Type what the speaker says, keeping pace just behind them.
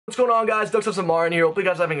What's going on, guys? Ducks of Marin here. Hope you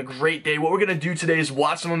guys are having a great day. What we're gonna do today is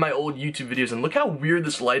watch some of my old YouTube videos, and look how weird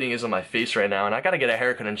this lighting is on my face right now, and I gotta get a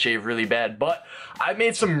haircut and shave really bad. But I've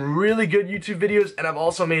made some really good YouTube videos, and I've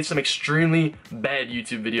also made some extremely bad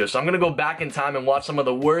YouTube videos. So I'm gonna go back in time and watch some of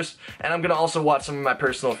the worst, and I'm gonna also watch some of my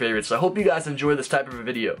personal favorites. So I hope you guys enjoy this type of a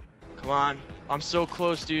video. Come on. I'm so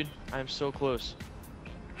close, dude. I'm so close.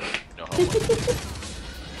 No.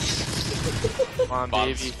 Come on,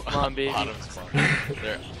 baby. Come on, baby. Bottom spawn.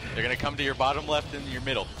 They're gonna come to your bottom left and your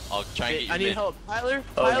middle. I'll try and get you I need mid. help. Tyler?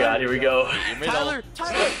 Oh god, here we go. Your middle.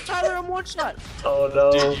 Tyler, I'm one shot. Oh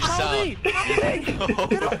no. Dude, you Help me.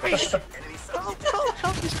 Help me.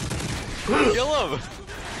 Help me. Kill him.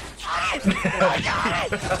 I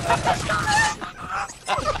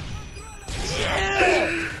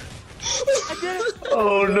did it.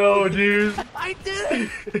 Oh no, dude. I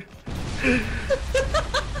did it.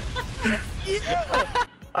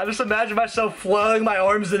 I just imagine myself flailing my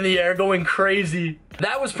arms in the air going crazy.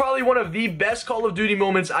 That was probably one of the best Call of Duty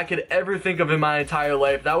moments I could ever think of in my entire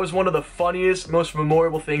life. That was one of the funniest, most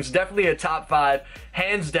memorable things. Definitely a top 5,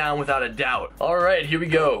 hands down without a doubt. Alright, here we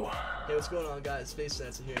go. Hey, what's going on, guys? FaZe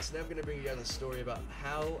Censor here. Today I'm going to bring you guys a story about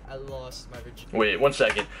how I lost my virginity. Wait, 1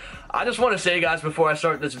 second. I just want to say, guys, before I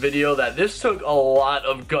start this video, that this took a lot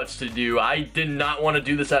of guts to do. I did not want to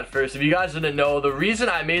do this at first. If you guys didn't know, the reason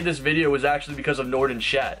I made this video was actually because of Norton's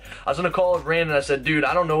chat. I was on a call with Rand and I said, dude,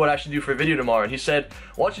 I don't know what I should do for a video tomorrow. And he said,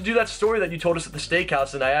 why don't you do that story that you told us at the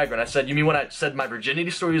steakhouse in Niagara? And I said, you mean when I said my virginity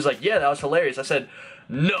story? He was like, yeah, that was hilarious. I said,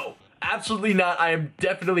 no, absolutely not. I am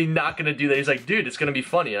definitely not going to do that. He's like, dude, it's going to be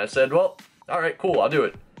funny. And I said, well, alright, cool, I'll do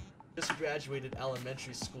it. Just graduated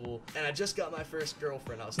elementary school, and I just got my first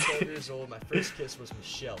girlfriend. I was 12 years old. My first kiss was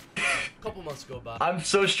Michelle. A couple months go by. I'm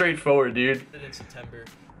so straightforward, dude. Ended in September,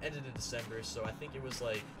 ended in December, so I think it was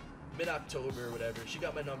like mid-October or whatever. She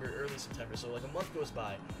got my number early September, so like a month goes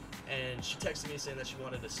by, and she texted me saying that she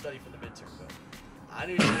wanted to study for the midterm, but I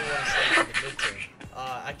knew she didn't want to study for the midterm.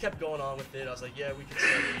 I kept going on with it. I was like, yeah, we can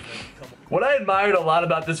study. What I admired a lot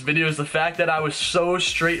about this video is the fact that I was so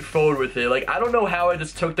straightforward with it. Like, I don't know how I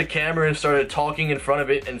just took the camera and started talking in front of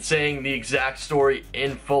it and saying the exact story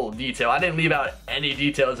in full detail. I didn't leave out any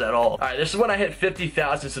details at all. Alright, this is when I hit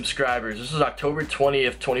 50,000 subscribers. This was October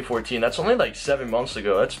 20th, 2014. That's only like 7 months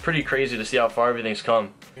ago. That's pretty crazy to see how far everything's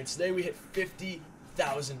come. And today we hit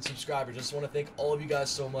 50,000 subscribers. I just want to thank all of you guys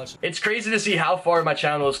so much. It's crazy to see how far my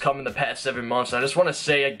channel has come in the past 7 months. I just want to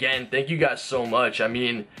say again, thank you guys so much. I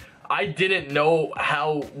mean, I didn't know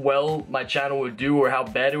how well my channel would do or how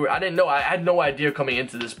bad it would. I didn't know. I had no idea coming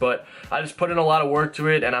into this, but I just put in a lot of work to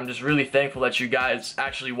it, and I'm just really thankful that you guys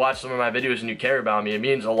actually watch some of my videos and you care about me. It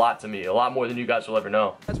means a lot to me, a lot more than you guys will ever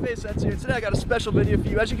know. That's FaZe Censor here. Today I got a special video for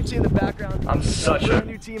you. As you can see in the background, I'm such a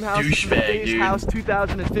new team house. douchebag, dude. House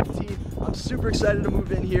 2015. I'm super excited to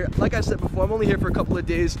move in here. Like I said before, I'm only here for a couple of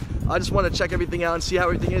days. I just want to check everything out and see how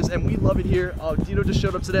everything is, and we love it here. Dino just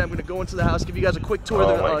showed up today. I'm going to go into the house, give you guys a quick tour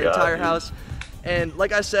of the entire house. And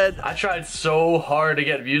like I said, I tried so hard to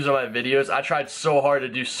get views on my videos. I tried so hard to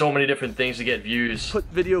do so many different things to get views. Put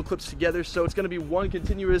video clips together, so it's going to be one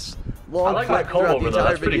continuous long I like my comb over though.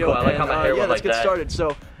 That's pretty cool. I like how my hair went like that. Let's get started.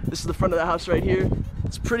 So this is the front of the house right here.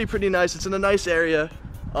 It's pretty nice. It's in a nice area,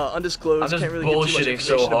 undisclosed. I'm just Can't really bullshitting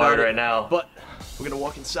so hard right now. But we're going to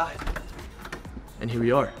walk inside. And here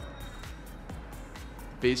we are.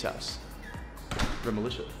 FaZe house. Red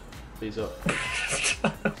Militia. FaZe up.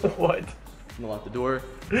 What? I'm gonna lock the door.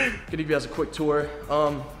 Gonna give you guys a quick tour.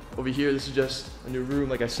 Over here, this is just a new room.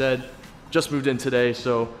 Like I said, just moved in today,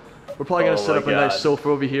 so we're probably gonna set up a nice sofa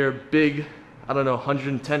over here. Big, I don't know,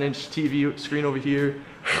 110-inch TV screen over here.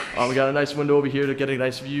 We got a nice window over here to get a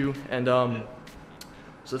nice view, and so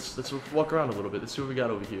let's walk around a little bit. Let's see what we got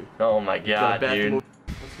over here. Oh my god, dude.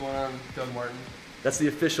 What's going on, Doug Martin? That's the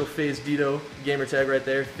official FaZe Dito gamer tag right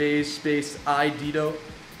there. FaZe space I Dito.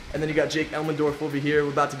 And then you got Jake Elmendorf over here.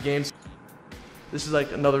 We're about to game. This is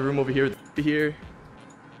like another room over here.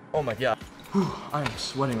 Oh my god. Whew, I am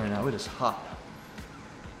sweating right now. It is hot.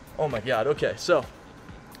 Oh my god. Okay, so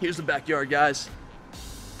here's the backyard, guys.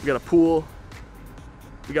 We got a pool.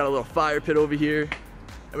 We got a little fire pit over here.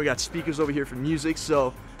 And we got speakers over here for music.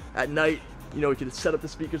 So at night, you know, we can set up the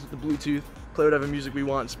speakers with the Bluetooth, play whatever music we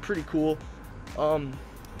want. It's pretty cool.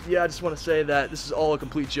 Yeah, I just want to say that this is all a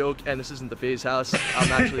complete joke, and this isn't the FaZe house.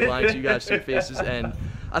 I'm actually lying to you guys to your faces, and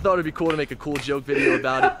I thought it'd be cool to make a cool joke video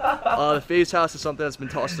about it. The FaZe house is something that's been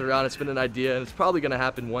tossed around. It's been an idea, and it's probably going to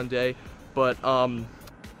happen one day, but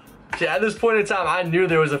See, at this point in time, I knew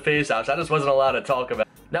there was a FaZe house. I just wasn't allowed to talk about it.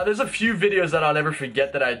 Now, there's a few videos that I'll never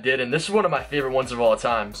forget that I did, and this is one of my favorite ones of all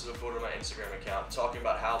time. This is a photo of my Instagram account talking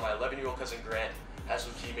about how my 11-year-old cousin Grant has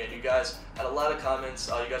leukemia, and you guys had a lot of comments.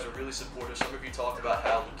 You guys were really supportive. Some of you talked about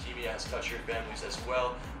how leukemia has cut your families as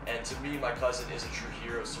well, and to me, my cousin is a true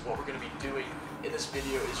hero. So what we're going to be doing in this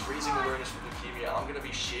video is raising awareness for leukemia. I'm going to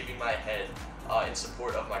be shaving my head in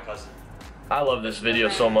support of my cousin. I love this video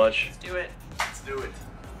so much. Let's do it. Let's do it.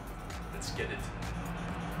 Let's get it.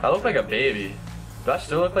 I look like a baby. Do I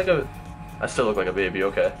still look like a... I still look like a baby,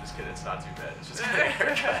 okay. Just kidding, it's not too bad. It's just a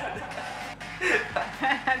haircut.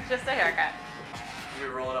 Just a haircut. We're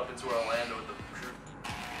rolling up into Orlando with the crew.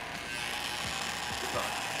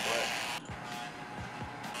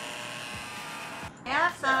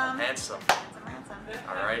 Handsome. Handsome. Handsome.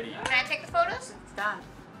 Alrighty. Can I take the photos? It's done.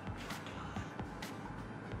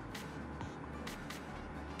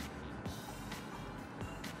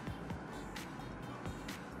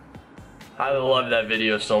 I love that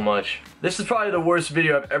video so much. This is probably the worst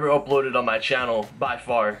video I've ever uploaded on my channel, by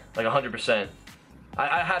far. Like 100%.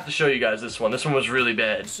 I have to show you guys this one. This one was really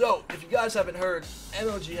bad. So, if you guys haven't heard,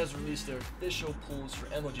 MLG has released their official pools for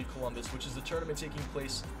MLG Columbus, which is the tournament taking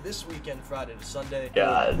place this weekend, Friday to Sunday.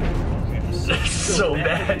 God. This is so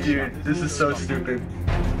bad, dude. This is so stupid.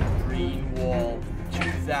 Green Wall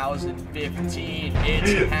 2015.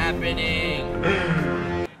 It's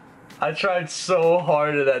happening. I tried so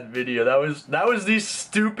hard at that video. That was the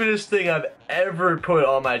stupidest thing I've ever put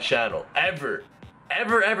on my channel. Ever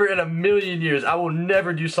in a million years. I will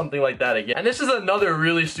never do something like that again. And this is another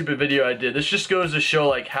really stupid video I did. This just goes to show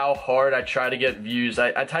like how hard I try to get views.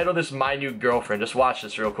 I titled this My New Girlfriend. Just watch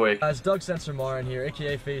this real quick. Guys, Doug Censor Marin here,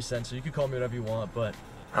 aka FaZe Censor. You can call me whatever you want, but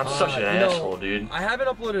I'm such an asshole, dude. I haven't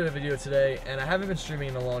uploaded a video today, and I haven't been streaming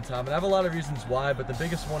in a long time, and I have a lot of reasons why, but the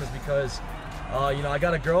biggest one is because you know, I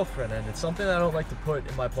got a girlfriend, and it's something I don't like to put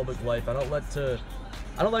in my public life. I don't like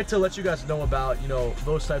to let you guys know about, you know,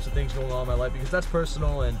 those types of things going on in my life, because that's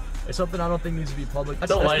personal, and it's something I don't think needs to be public.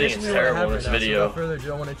 The lighting is terrible in this video. So without further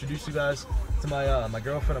ado, I want to introduce you guys to my my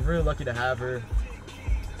girlfriend. I'm really lucky to have her.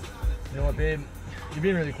 You know what, babe? You're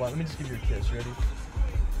being really quiet. Let me just give you a kiss. Ready?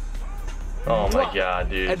 Oh my god,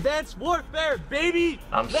 dude. Advanced Warfare, baby!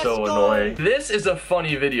 I'm so annoying. This is a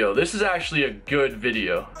funny video. This is actually a good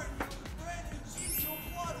video.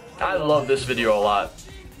 I love this video a lot.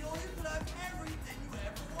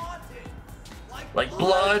 Like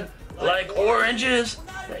blood, like oranges,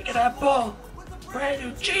 make an apple, brand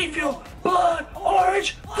new G Fuel, blood,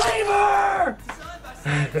 orange flavor!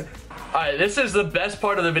 Alright, this is the best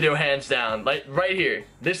part of the video, hands down. Like, right here.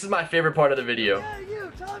 This is my favorite part of the video. Hey,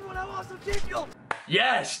 you, tell me when I want some G Fuel!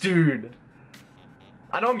 Yes, dude!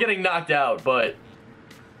 I know I'm getting knocked out, but...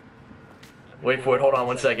 Wait for it, hold on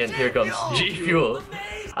one second. Here it comes. G Fuel.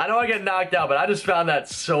 I know I get knocked out, but I just found that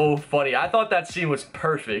so funny. I thought that scene was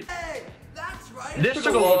perfect. Hey, that's right. This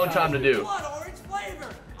took a long time to do. Blood orange flavor,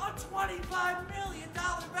 a $25 million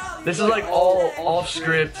value. This is like all off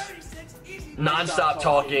script, non-stop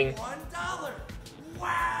talking. $1.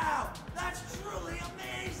 Wow, that's truly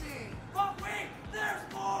amazing. But wait,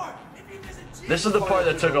 there's more. If you visit This is the part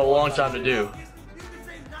that took a long time to do. you can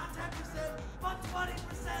save not 10%, but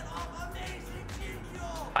 20% off amazing G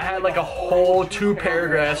Fuel. I had like a whole 2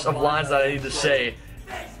 paragraphs of lines that I need to say.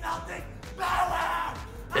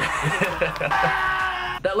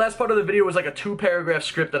 That last part of the video was like a 2-paragraph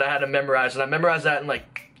script that I had to memorize, and I memorized that in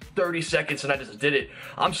like 30 seconds and I just did it.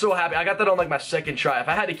 I'm so happy. I got that on like my second try. If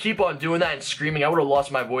I had to keep on doing that and screaming, I would have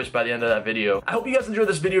lost my voice by the end of that video. I hope you guys enjoyed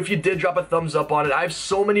this video. If you did, drop a thumbs up on it. I have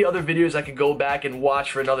so many other videos I could go back and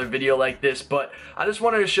watch for another video like this, but I just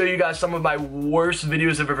wanted to show you guys some of my worst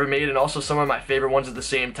videos I've ever made and also some of my favorite ones at the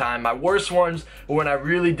same time. My worst ones were when I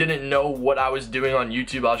really didn't know what I was doing on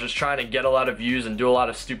YouTube. I was just trying to get a lot of views and do a lot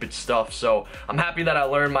of stupid stuff, so I'm happy that I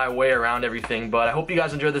learned my way around everything. But I hope you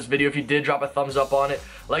guys enjoyed this video. If you did, drop a thumbs up on it.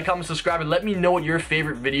 Like, comment, subscribe, and let me know what your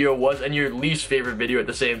favorite video was and your least favorite video at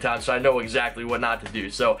the same time, so I know exactly what not to do.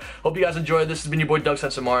 So, hope you guys enjoyed. This has been your boy Doug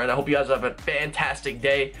Censor, and I hope you guys have a fantastic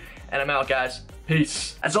day. And I'm out, guys.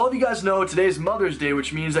 Peace. As all of you guys know, today is Mother's Day,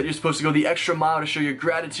 which means that you're supposed to go the extra mile to show your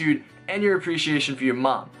gratitude and your appreciation for your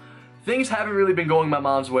mom. Things haven't really been going my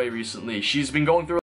mom's way recently. She's been going through